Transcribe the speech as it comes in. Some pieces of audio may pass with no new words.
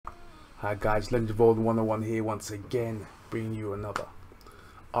Hi guys, Legend of Old 101 here once again, bringing you another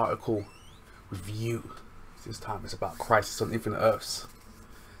article review. This time it's about Crisis on Infinite Earths,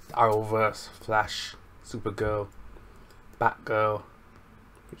 the Arrowverse, Flash, Supergirl, Batgirl,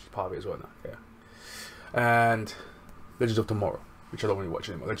 which is part of it as well now, yeah. And Legends of Tomorrow, which I don't really watch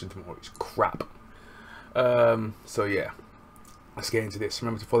anymore. Legends of Tomorrow is crap. So yeah, let's get into this.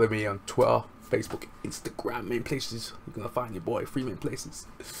 Remember to follow me on Twitter, Facebook, Instagram, main places. You're gonna find your boy, free main places.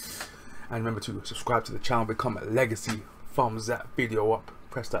 And remember to subscribe to the channel, become a legacy. Thumbs that video up,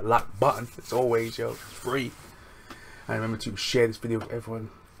 press that like button. As always, yo, it's free. And remember to share this video with everyone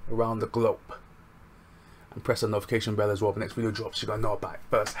around the globe. And press the notification bell as well. The next video drops, you're gonna know about it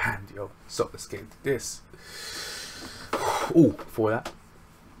first hand, yo. So let's get into this. Ooh, for that,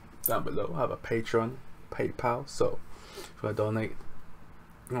 down below I have a Patreon, PayPal. So if you wanna donate, you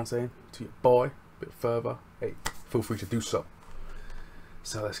know what I'm saying, to your boy a bit further, hey, feel free to do so.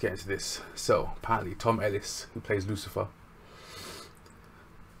 So let's get into this. So apparently Tom Ellis, who plays Lucifer,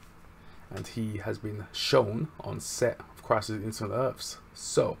 and he has been shown on set of Crisis on Infinite Earths.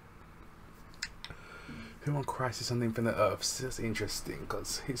 So who on Crisis on Infinite Earths? That's interesting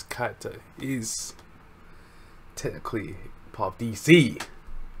because his character is technically part of DC.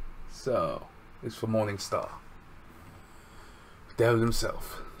 So it's for Morningstar, Devil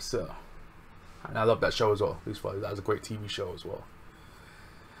himself. So, and I love that show as well. Lucifer, that was a great TV show as well.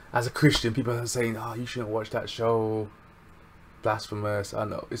 As a Christian, people are saying, "Oh, you shouldn't watch that show, blasphemous." I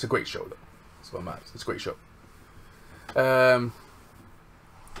know it's a great show though. That's what matters. It's a great show. So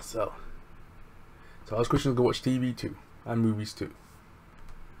us Christians can watch TV too and movies too.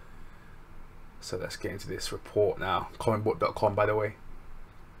 So let's get into this report now. Comicbook.com, by the way.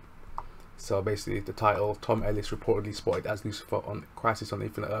 So basically, the title: Tom Ellis reportedly spotted as Lucifer on Crisis on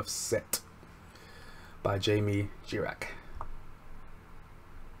Infinite Earths set by Jamie Girac.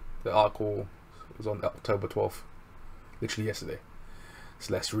 The article was on October 12th, literally yesterday.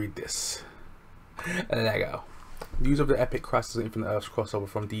 So let's read this. There you go. News of the epic Crisis on Infinite Earths crossover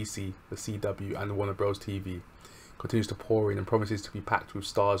from DC, the CW, and Warner Bros. TV continues to pour in and promises to be packed with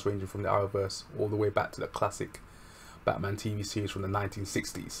stars ranging from the Arrowverse all the way back to the classic Batman TV series from the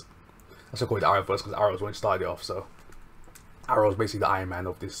 1960s. That's why I call it the Arrowverse, because Arrow's when it started off. So Arrow's basically the Iron Man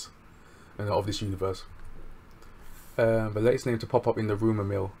of this, universe. The latest name to pop up in the rumor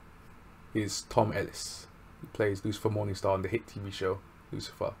mill is Tom Ellis. He plays Lucifer Morningstar on the hit TV show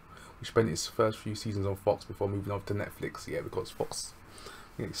Lucifer, which spent its first few seasons on Fox before moving over to Netflix. Yeah, because Fox,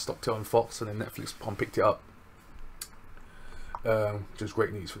 he stopped it on Fox and then Netflix picked it up. Just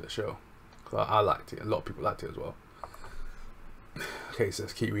great news for the show. I liked it. A lot of people liked it as well. Okay, so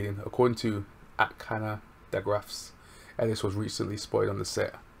let's keep reading. According to @Canadagraphs, Ellis was recently spotted on the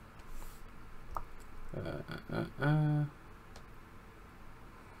set.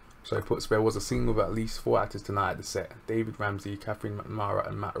 So he puts, there was a scene with at least 4 actors tonight at the set: David Ramsey, Catherine McNamara,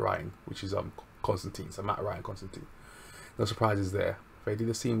 and Matt Ryan, which is Constantine. So Matt Ryan, Constantine. No surprises there. They did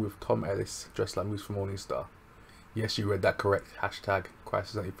a scene with Tom Ellis dressed like Moose from Morningstar. Yes, you read that correct. Hashtag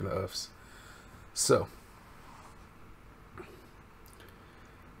Crisis on Infinite Earths. So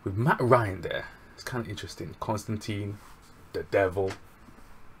with Matt Ryan there, it's kind of interesting. Constantine, the devil,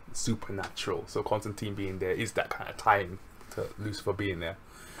 supernatural. So Constantine being there is that kind of tie-in to Lucifer being there,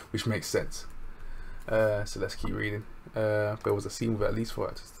 which makes sense. So let's keep reading. There was a scene with at least 4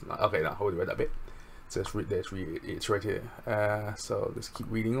 actors. Okay, now I already read that bit. So let's reiterate here. So let's keep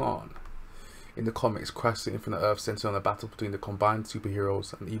reading on. In the comics, Crisis on Infinite Earths centers on a battle between the combined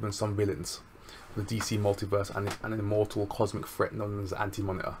superheroes and even some villains of the DC multiverse and an immortal cosmic threat known as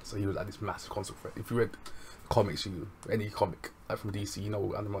Anti-Monitor. So he was like this massive cosmic threat. If you read comics, any comic from DC, you know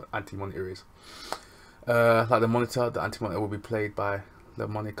what Anti-Monitor is. Like the Monitor, the Anti-Monitor will be played by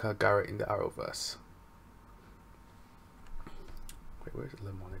LaMonica Garrett in the Arrowverse. Wait, where is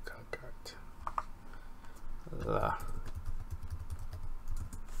LaMonica Garrett?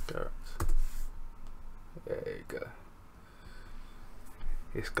 Garrett. There you go.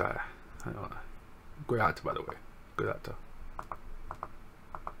 This guy. Hang on. Great actor, by the way. Good actor.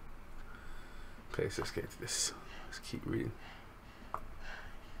 Okay, so let's get into this. Let's keep reading.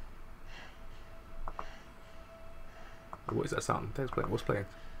 What is that sound? What's playing?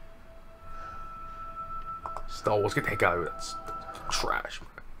 Star Wars. Get the heck out of it. That's trash.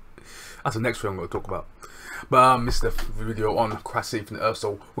 That's the next thing I'm going to talk about. But I missed the video on Crisis on Infinite Earths,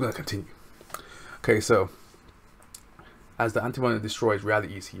 so we're going to continue. Okay, so as the Anti-Monitor destroys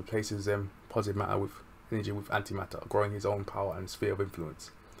realities, he replaces them positive matter with energy with antimatter, growing his own power and sphere of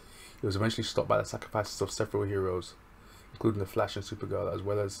influence. He was eventually stopped by the sacrifices of several heroes, including the Flash and Supergirl, as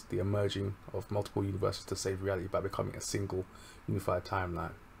well as the emerging of multiple universes to save reality by becoming a single unified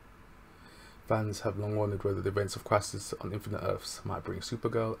timeline. Fans have long wondered whether the events of Crisis on Infinite Earths might bring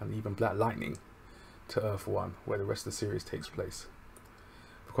Supergirl and even Black Lightning to Earth 1, where the rest of the series takes place.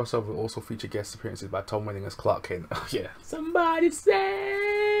 The crossover will also feature guest appearances by Tom Welling as Clark Kent. Yeah. Somebody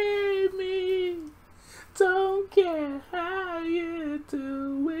save me. Don't care how you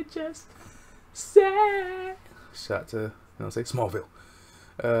do it, just say. Shout out to, you know, say Smallville.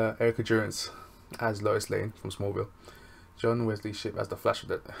 Erica Durance as Lois Lane from Smallville. John Wesley Shipp as the Flash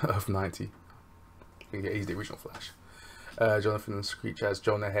of 90. Yeah, he's the original Flash. Jonathan Screech as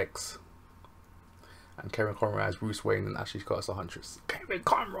Jonah Hex. And Kevin Conroy as Bruce Wayne, and Ashley Scott as the Huntress. Kevin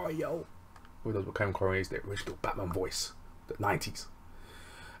Conroy, yo! Who knows what Kevin Conroy is? The original Batman voice. The 90s.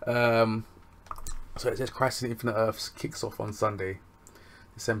 So it says Crisis on Infinite Earths kicks off on Sunday,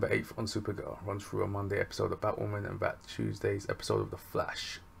 December 8th on Supergirl. Runs through a Monday episode of Batwoman and that Tuesday's episode of The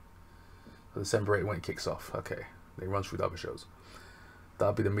Flash. So December 8th when it kicks off. Okay, they run through the other shows.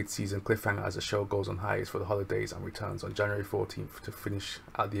 That'll be the mid-season cliffhanger as the show goes on hiatus for the holidays and returns on January 14th to finish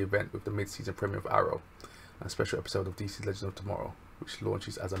out the event with the mid-season premiere of Arrow and a special episode of DC Legends of Tomorrow, which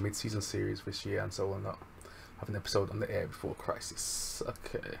launches as a mid-season series this year, and so on up. Have an episode on the air before Crisis.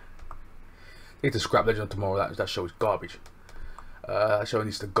 Okay. They need to scrap Legend of Tomorrow. That show is garbage. That show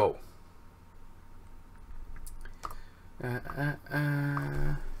needs to go.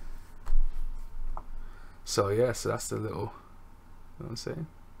 So yeah, so that's the little, you know what I'm saying,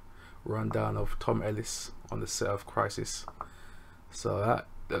 rundown of Tom Ellis on the set of Crisis. So that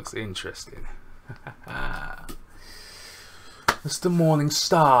looks interesting. Mr. Morning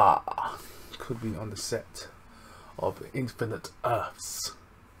Star could be on the set of Infinite Earths.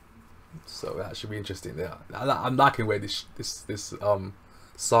 So that should be interesting. Yeah, I'm liking where this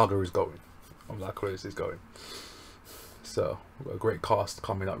saga is going. I'm liking where this is going. So we've got a great cast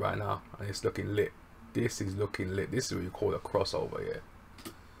coming up right now, and it's looking lit. This is looking lit. This is what you call a crossover, yeah.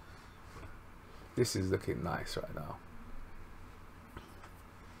 This is looking nice right now.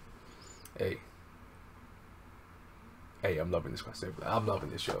 Hey, I'm loving this question. I'm loving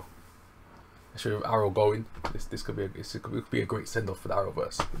this show. Especially with Arrow going, this could be a great send off for the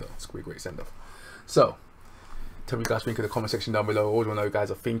Arrowverse. You know, it's gonna be a great send off. So, tell me, guys, think in the comment section down below. I always want to know what you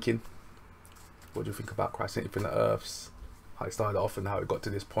guys are thinking. What do you think about Crisis on Infinite Earths? How it started off and how it got to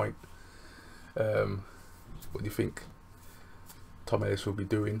this point. What do you think Tom Ellis will be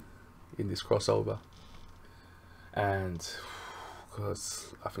doing in this crossover? And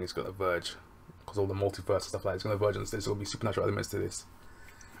because I think it's gonna verge, because all the multiverse and stuff like that, it's gonna verge on this. There's gonna be supernatural elements to this,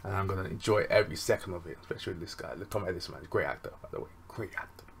 and I'm gonna enjoy every second of it. Especially with this guy, Tom Ellis, man, great actor, by the way, great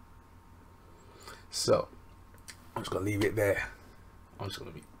actor. So I'm just gonna leave it there. I'm just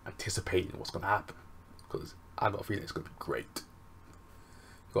gonna be anticipating what's gonna happen, because I got a feeling it's gonna be great.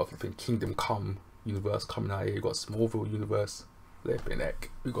 You got flipping Kingdom Come universe coming out here. You got Smallville universe. Flipping heck.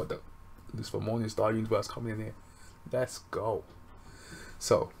 We got the Lucifer Morning Star universe coming in here. Let's go.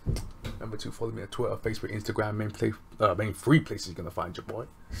 So remember to follow me on Twitter, Facebook, Instagram, main three places you're gonna find your boy.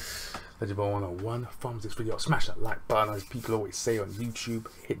 Legend Boy 101. Thumbs this video. Smash that like button, as people always say on YouTube.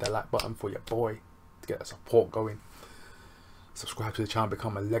 Hit that like button for your boy to get that support going. Subscribe to the channel,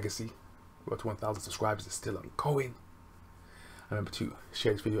 become a legacy. Road to 1,000 subscribers is still ongoing. Remember to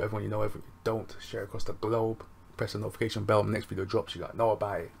share this video with everyone you know. If you don't, share across the globe. Press the notification bell when the next video drops. You gotta know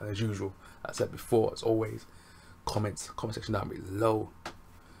about it. And as usual, as I said before, as always, comment section down below.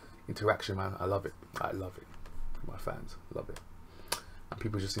 Interaction, man. I love it. I love it. My fans love it. And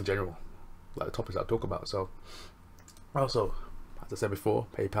people just in general like the topics I talk about. So also, as I said before,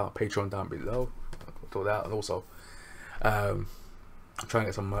 PayPal, Patreon down below. I'll talk that. And also, I'm trying to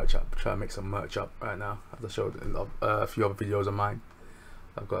get some merch up. Trying to make some merch up right now. As I showed in a few other videos of mine.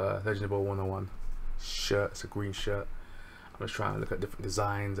 I've got a Legend Boy 101 shirt. It's a green shirt. I'm just trying to look at different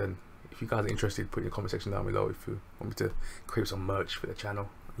designs, and if you guys are interested, put in the comment section down below if you want me to create some merch for the channel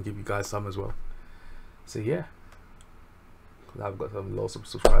and give you guys some as well. So yeah, I've got some lots of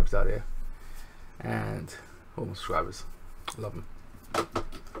subscribers out there, and all my subscribers, I love them.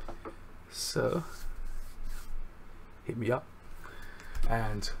 So hit me up,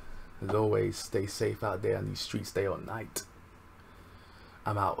 and as always, stay safe out there on these streets day or night.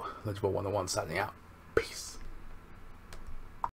 I'm out. Legend Boy 101 signing out. Peace.